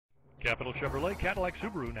Capital Chevrolet Cadillac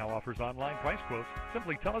Subaru now offers online price quotes.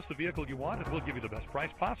 Simply tell us the vehicle you want and we'll give you the best price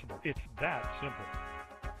possible. It's that simple.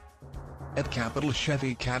 At Capital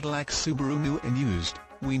Chevy Cadillac Subaru New and Used,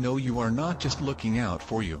 we know you are not just looking out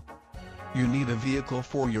for you. You need a vehicle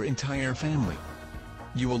for your entire family.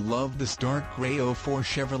 You will love this dark gray '04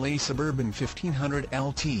 Chevrolet Suburban 1500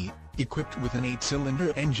 LT, equipped with an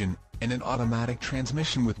 8-cylinder engine and an automatic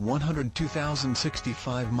transmission with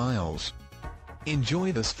 102,065 miles.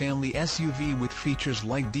 Enjoy this family SUV with features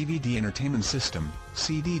like DVD entertainment system,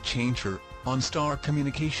 CD changer, OnStar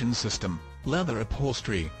communication system, leather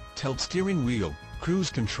upholstery, tilt steering wheel, cruise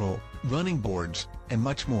control, running boards, and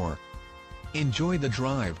much more. Enjoy the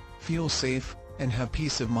drive, feel safe, and have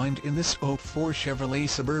peace of mind in this '04 Chevrolet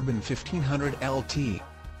Suburban 1500 LT.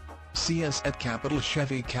 See us at Capital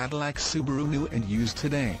Chevy Cadillac Subaru New and Used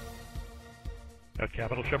today. At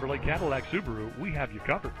Capital Chevrolet Cadillac Subaru, we have you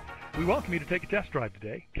covered. We welcome you to take a test drive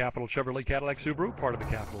today. Capital Chevrolet Cadillac Subaru, part of the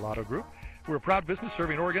Capital Auto Group. We're a proud business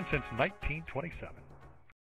serving Oregon since 1927.